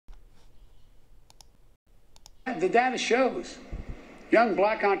The data shows young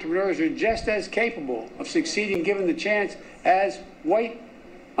black entrepreneurs are just as capable of succeeding given the chance as white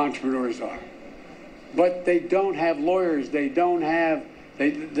entrepreneurs are. But they don't have lawyers, they don't have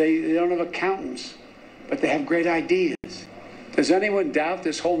accountants, but they have great ideas. Does anyone doubt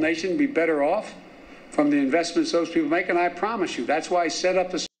this whole nation would be better off from the investments those people make? And I promise you, that's why I set up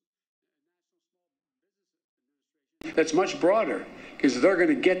this that's much broader, because they're going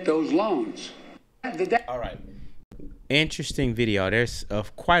to get those loans. All right. Interesting video. There's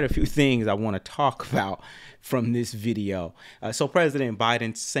quite a few things I want to talk about from this video. So President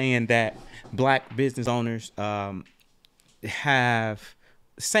Biden saying that black business owners have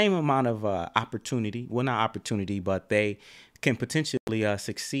the same amount of opportunity. Well, not opportunity, but they can potentially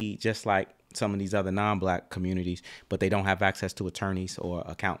succeed just like some of these other non-black communities, but they don't have access to attorneys or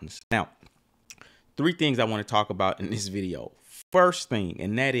accountants. Now, 3 things I want to talk about in this video. First thing,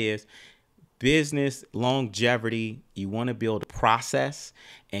 and that is business longevity. You want to build a process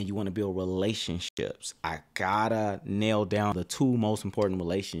and you want to build relationships. I gotta nail down the 2 most important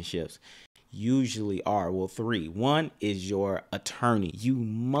relationships usually are, well, 3. One is your attorney. You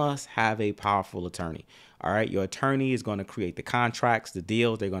must have a powerful attorney. All right. Your attorney is going to create the contracts, the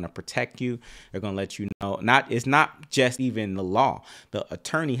deals. They're going to protect you. They're going to let you know. It's not just even the law. The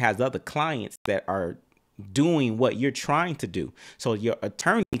attorney has other clients that are doing what you're trying to do. So your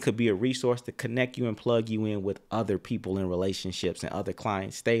attorney could be a resource to connect you and plug you in with other people in relationships and other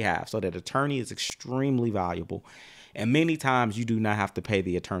clients they have. So that attorney is extremely valuable. And many times you do not have to pay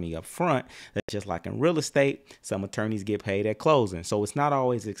the attorney up front. That's just like in real estate. Some attorneys get paid at closing. So it's not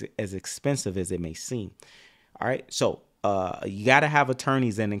always as expensive as it may seem. All right. So you got to have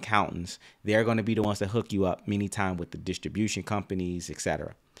attorneys and accountants. They're going to be the ones that hook you up many times with the distribution companies,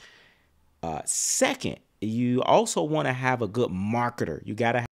 etc. Second, you also want to have a good marketer. You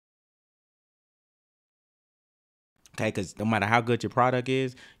got to have, okay, because no matter how good your product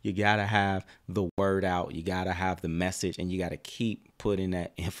is, you got to have the word out. You got to have the message, and you got to keep putting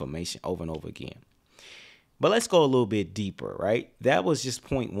that information over and over again. But let's go a little bit deeper, right? That was just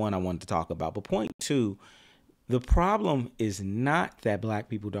point 1 I wanted to talk about. But point 2, the problem is not that black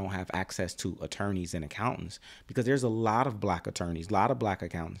people don't have access to attorneys and accountants, because there's a lot of black attorneys, a lot of black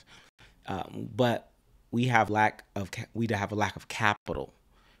accountants, but we have a lack of capital,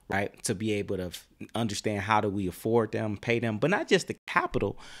 right? To be able to understand how do we afford them, pay them, but not just the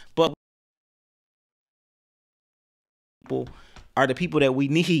capital, but people are the people that we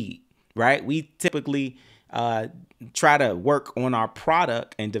need, right? We typically try to work on our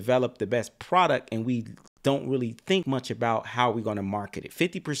product and develop the best product, and we don't really think much about how we're going to market it.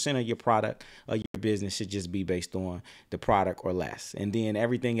 50% of your product or your business should just be based on the product or less. And then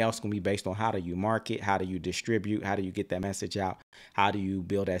everything else can be based on how do you market, how do you distribute, how do you get that message out, how do you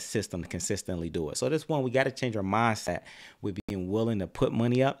build that system to consistently do it. So this one, we got to change our mindset with being willing to put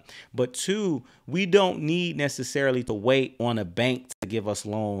money up. But 2, we don't need necessarily to wait on a bank to give us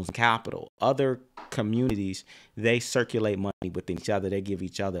loans and capital. Other communities, they circulate money within each other. They give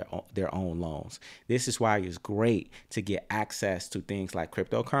each other their own loans. This is why it's great to get access to things like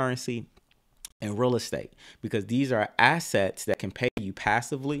cryptocurrency and real estate, because these are assets that can pay you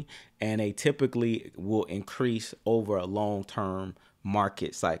passively, and they typically will increase over a long-term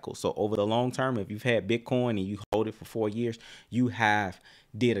market cycle. So over the long term, if you've had Bitcoin and you hold it for 4 years, you have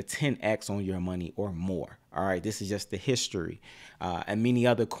did a 10x on your money or more. All right. This is just the history. And many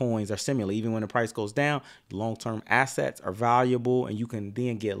other coins are similar. Even when the price goes down, long-term assets are valuable, and you can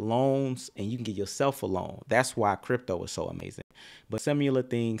then get loans, and you can get yourself a loan. That's why crypto is so amazing. But similar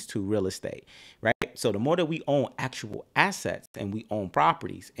things to real estate, right? So the more that we own actual assets and we own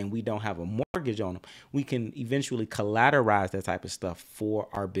properties and we don't have a mortgage on them, we can eventually collateralize that type of stuff for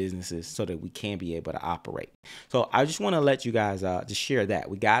our businesses so that we can be able to operate. So I just want to let you guys just share that.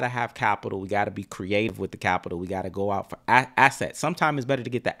 We got to have capital. We got to be creative with the capital. We got to go out for assets. Sometimes it's better to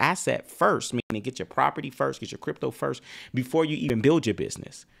get the asset first, meaning get your property first, get your crypto first before you even build your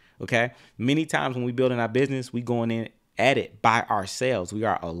business. Okay. Many times when we building our business, we going in at it by ourselves. We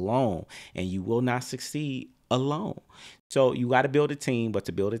are alone, and you will not succeed alone. So you got to build a team, but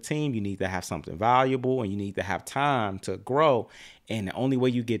to build a team, you need to have something valuable, and you need to have time to grow. And the only way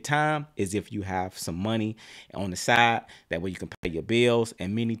you get time is if you have some money on the side. That way you can pay your bills.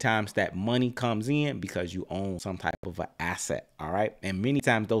 And many times that money comes in because you own some type of an asset. All right. And many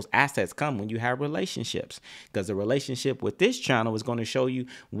times those assets come when you have relationships, because the relationship with this channel is going to show you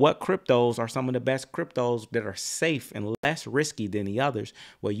what cryptos are some of the best cryptos that are safe and less risky than the others,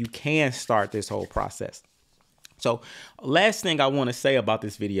 where you can start this whole process. So last thing I want to say about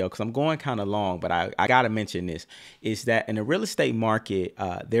this video, because I'm going kind of long, but I got to mention this, is that in the real estate market,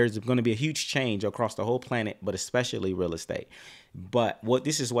 there's going to be a huge change across the whole planet, but especially real estate. But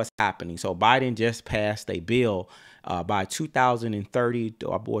this is what's happening. So Biden just passed a bill by 2030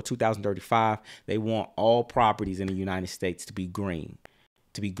 or 2035. They want all properties in the United States to be green.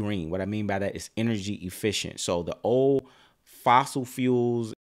 What I mean by that is energy efficient. So the old fossil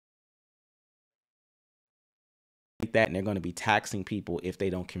fuels, that, and they're going to be taxing people if they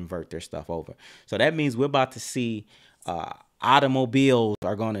don't convert their stuff over. So that means we're about to see automobiles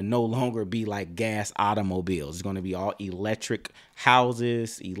are going to no longer be like gas automobiles. It's going to be all electric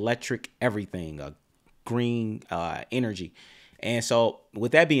houses, electric everything, green energy. And so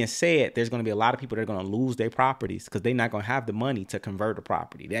with that being said, there's going to be a lot of people that are going to lose their properties because they're not going to have the money to convert a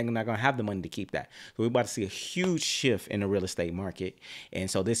property. They're not going to have the money to keep that. So we're about to see a huge shift in the real estate market. And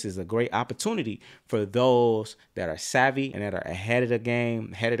so this is a great opportunity for those that are savvy and that are ahead of the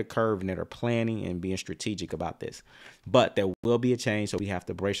game, ahead of the curve, and that are planning and being strategic about this. But there will be a change, so we have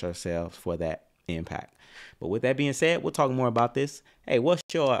to brace ourselves for that impact. But with that being said, we'll talk more about this. Hey, what's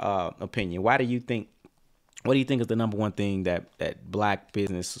your opinion? What do you think is the number one thing that black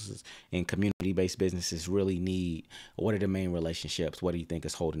businesses and community-based businesses really need? What are the main relationships? What do you think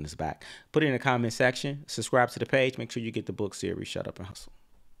is holding us back? Put it in the comment section. Subscribe to the page. Make sure you get the book series, Shut Up and Hustle.